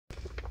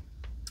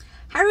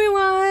Hi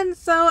everyone,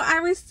 so I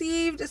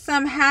received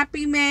some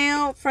happy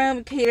mail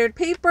from Catered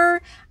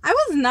Paper. I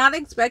was not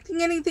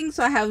expecting anything,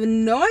 so I have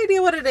no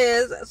idea what it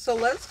is. So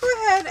let's go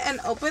ahead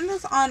and open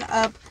this on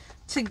up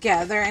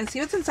together and see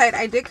what's inside.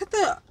 I did cut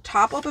the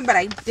top open, but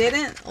I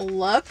didn't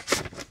look,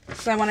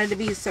 so I wanted to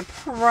be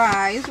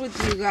surprised with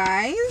you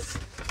guys.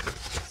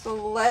 So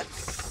let's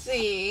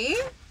see.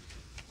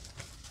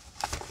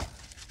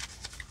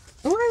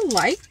 Oh, I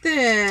like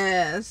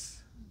this.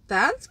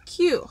 That's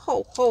cute.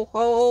 Ho, ho,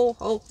 ho,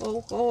 ho,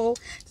 ho, ho.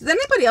 Does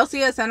anybody else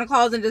see a Santa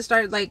Claus and just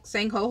start like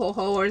saying ho, ho,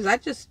 ho? Or is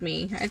that just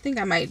me? I think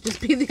I might just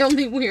be the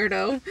only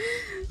weirdo.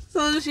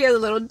 So she has a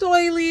little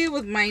doily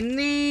with my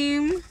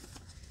name.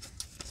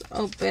 Let's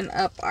open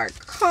up our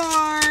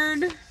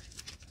card.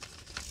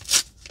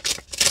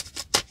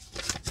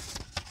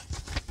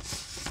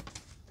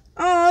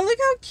 Oh, look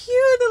how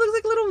cute. That looks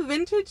like a little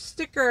vintage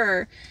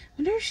sticker. I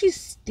wonder if she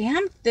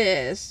stamped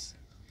this.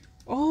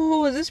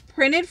 Oh, is this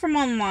printed from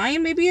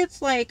online? Maybe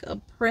it's like a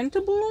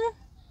printable?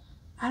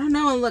 I don't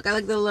know. Look, I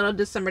like the little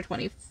December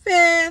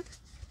 25th.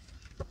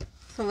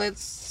 So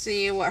let's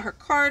see what her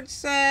card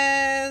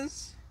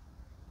says.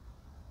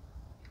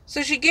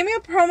 So she gave me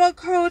a promo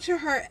code to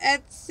her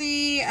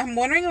Etsy. I'm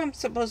wondering if I'm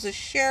supposed to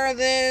share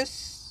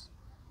this.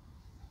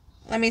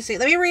 Let me see.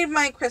 Let me read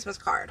my Christmas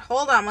card.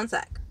 Hold on one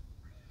sec.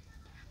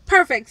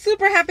 Perfect.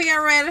 Super happy I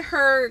read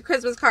her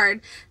Christmas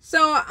card.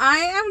 So I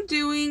am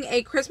doing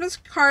a Christmas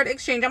card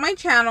exchange on my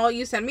channel.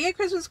 You send me a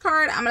Christmas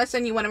card, I'm going to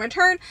send you one in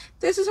return.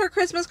 This is her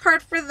Christmas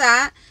card for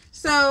that.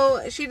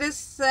 So she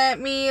just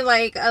sent me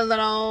like a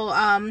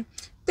little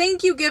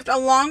thank you gift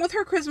along with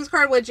her Christmas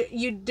card, which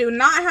you do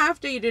not have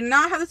to. You do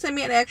not have to send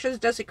me an extra.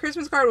 Just a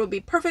Christmas card would be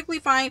perfectly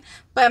fine.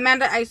 But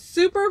Amanda, I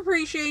super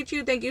appreciate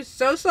you. Thank you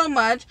so, so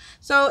much.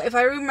 So if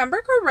I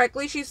remember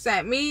correctly, she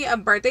sent me a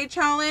birthday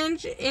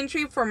challenge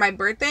entry for my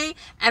birthday,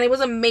 and it was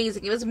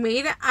amazing. It was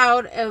made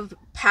out of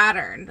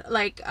pattern,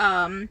 like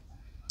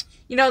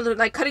you know, the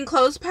like cutting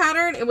clothes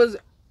pattern. It was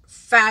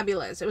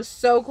fabulous. It was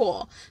so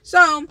cool.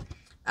 So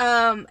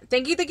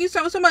thank you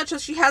so much. So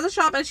she has a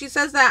shop, and she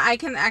says that I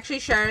can actually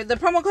share the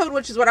promo code,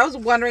 which is what I was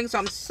wondering. So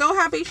I'm so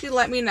happy she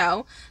let me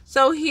know.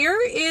 So here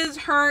is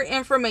her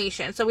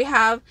information. So we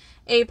have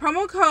a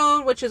promo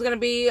code, which is going to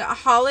be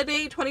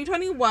holiday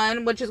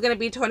 2021, which is going to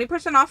be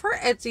 20% off her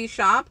Etsy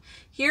shop.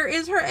 Here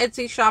is her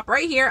Etsy shop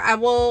right here. I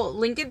will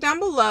link it down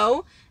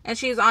below. And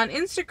she's on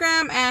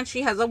Instagram, and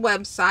she has a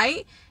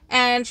website,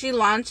 and she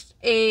launched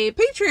a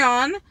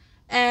Patreon.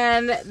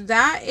 And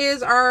that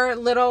is our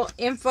little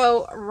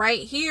info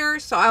right here.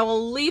 So I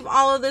will leave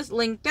all of this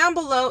linked down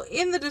below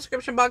in the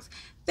description box.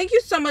 Thank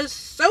you so much,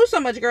 so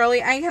much,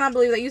 girly. I cannot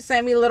believe that you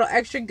sent me little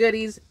extra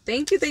goodies.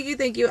 Thank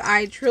you.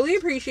 I truly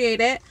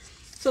appreciate it.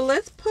 So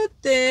let's put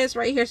this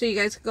right here so you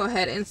guys can go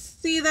ahead and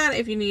see that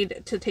if you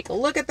need to take a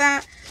look at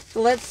that.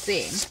 So let's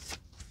see.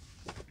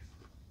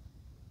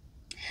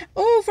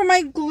 Oh, for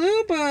my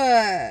glue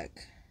book.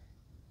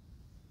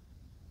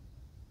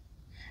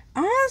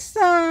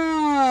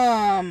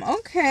 Awesome.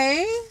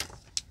 Okay.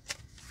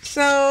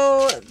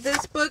 So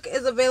this book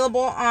is available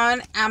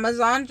on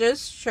Amazon.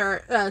 Just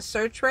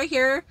search right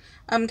here.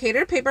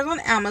 Catered Papers on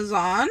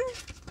Amazon.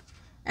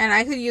 And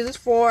I could use this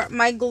for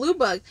my glue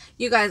book.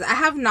 You guys, I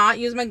have not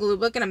used my glue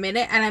book in a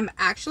minute, and I'm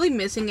actually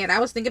missing it. I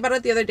was thinking about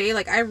it the other day.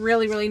 Like, I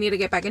really need to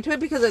get back into it,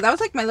 because that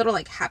was like my little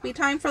like happy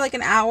time for like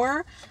an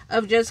hour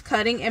of just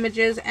cutting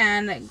images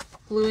and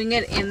gluing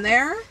it in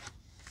there.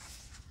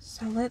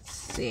 So let's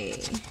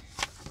see.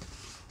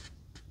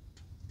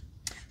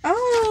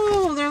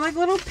 Oh, they're like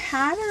little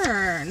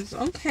patterns.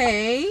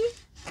 Okay.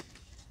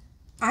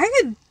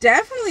 I could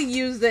definitely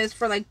use this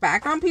for like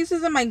background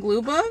pieces in my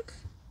glue book.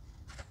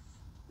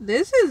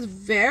 This is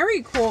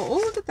very cool. Oh,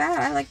 look at that.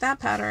 I like that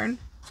pattern.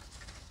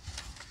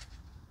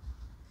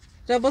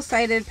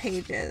 Double-sided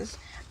pages.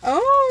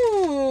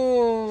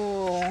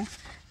 Oh,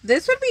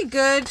 this would be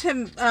good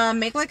to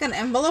make like an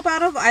envelope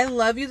out of. I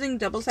love using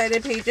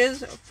double-sided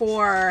pages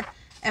for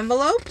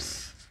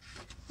envelopes.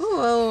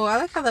 Oh, I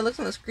like how that looks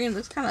on the screen. It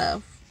looks kind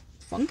of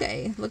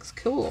funky. Looks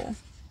cool.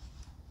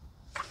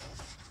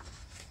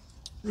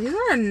 These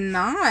are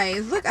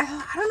nice. Look, I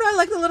don't know. I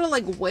like the little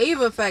like wave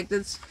effect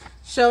it's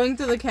showing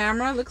through the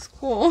camera. Looks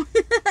cool.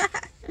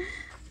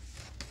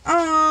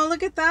 Oh,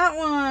 look at that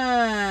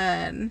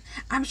one.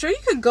 I'm sure you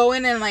could go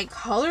in and like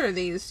color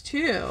these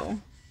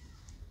too.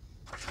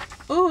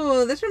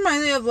 Oh, this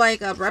reminds me of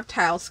like a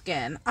reptile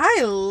skin.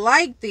 I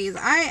like these.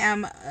 I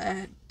am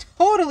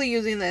totally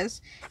using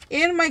this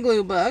in my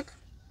glue book.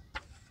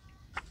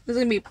 This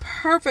is going to be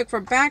perfect for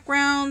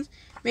backgrounds.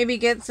 Maybe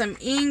get some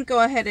ink.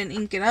 Go ahead and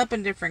ink it up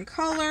in different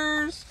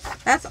colors.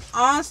 That's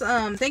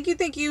awesome. Thank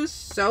you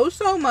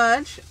so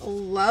much.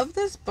 Love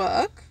this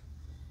book.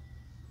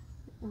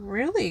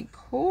 Really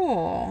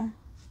cool.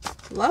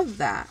 Love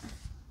that.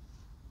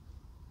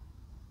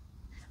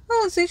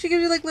 Oh, see, she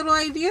gives you like little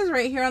ideas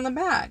right here on the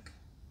back.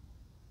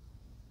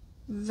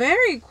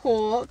 Very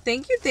cool.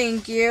 Thank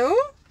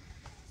you.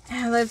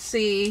 And let's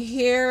see.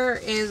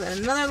 Here is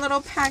another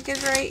little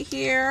package right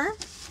here.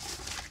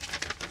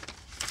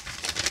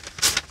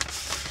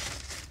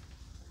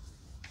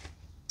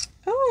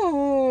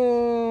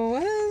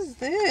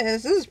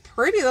 goodness. This is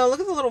pretty though. Look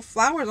at the little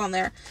flowers on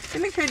there. Let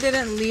me make sure I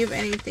didn't leave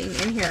anything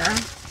in here.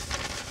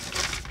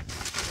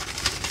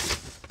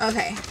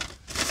 Okay.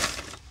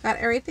 Got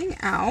everything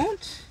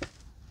out.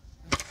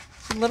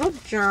 Little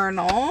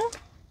journal.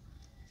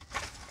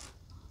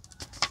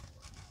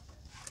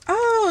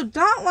 Oh,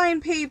 dot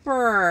line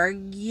paper.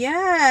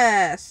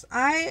 Yes.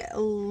 I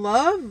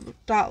love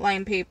dot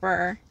line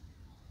paper.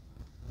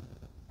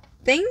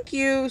 Thank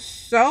you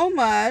so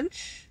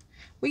much.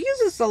 We use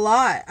this a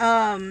lot.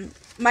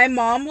 My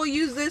mom will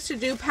use this to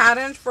do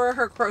patterns for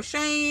her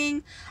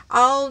crocheting.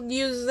 I'll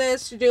use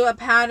this to do a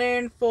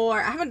pattern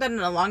for, I haven't done it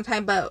in a long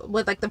time, but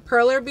with like the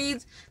perler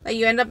beads that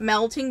you end up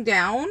melting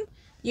down,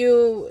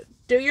 you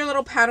do your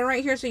little pattern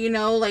right here so you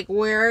know like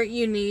where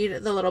you need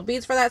the little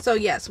beads for that. So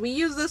yes, we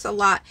use this a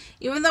lot.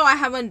 Even though I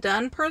haven't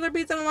done perler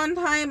beads in a long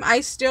time,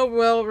 I still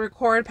will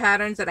record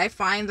patterns that I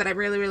find that I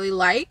really, really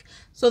like.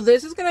 So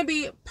this is going to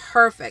be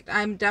perfect.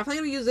 I'm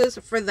definitely going to use this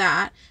for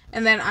that.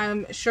 And then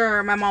I'm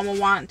sure my mom will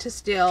want to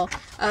steal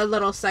a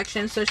little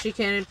section so she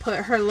can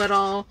put her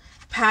little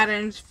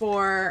patterns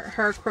for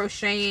her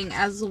crocheting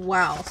as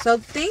well. So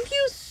thank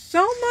you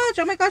so much.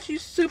 Oh my gosh, you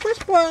super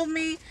spoiled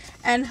me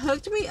and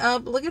hooked me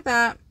up. Look at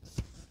that.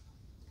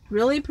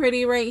 Really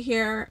pretty right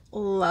here.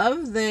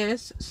 Love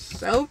this.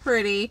 So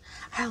pretty.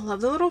 I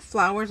love the little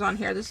flowers on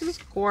here. This is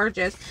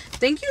gorgeous.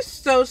 Thank you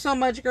so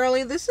much,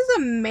 girly. This is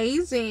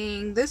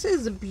amazing. This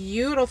is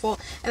beautiful.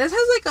 And this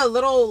has like a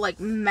little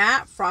like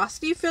matte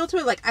frosty feel to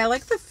it. Like I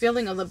like the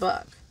feeling of the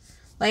book.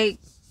 Like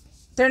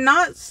they're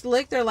not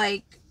slick. They're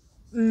like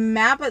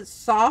matte but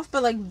soft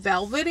but like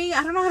velvety.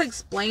 I don't know how to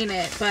explain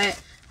it,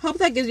 but hope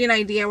that gives you an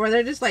idea where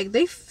they're just like,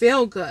 they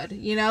feel good,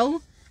 you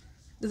know?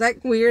 Is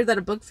that weird that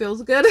a book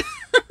feels good?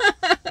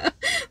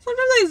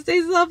 Sometimes I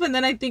say stuff and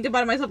then I think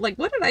about it myself like,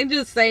 what did I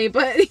just say?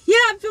 But yeah,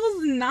 it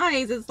feels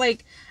nice. It's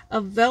like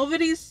a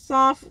velvety,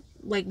 soft,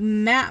 like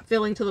matte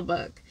feeling to the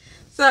book.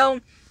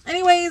 So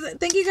anyways,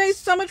 thank you guys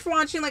so much for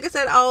watching. Like I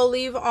said, I'll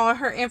leave all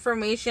her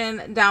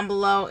information down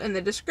below in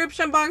the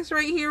description box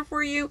right here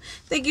for you.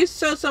 Thank you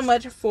so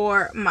much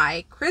for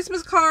my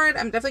Christmas card.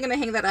 I'm definitely going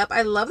to hang that up.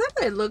 I love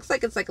that it looks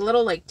like it's like a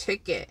little like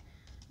ticket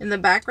in the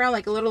background,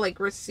 like a little like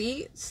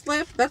receipt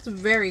slip. That's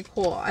very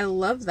cool. I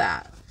love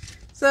that.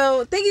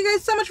 So thank you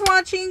guys so much for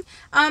watching.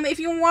 If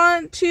you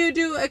want to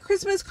do a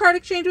Christmas card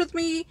exchange with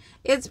me,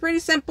 it's pretty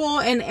simple.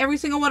 In every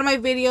single one of my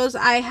videos,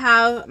 I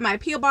have my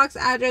P.O. Box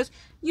address.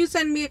 You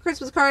send me a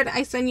Christmas card,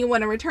 I send you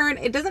one in return.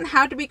 It doesn't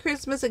have to be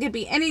Christmas. It could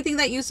be anything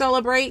that you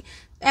celebrate.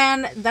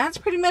 And that's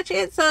pretty much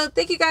it. So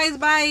thank you guys.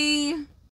 Bye.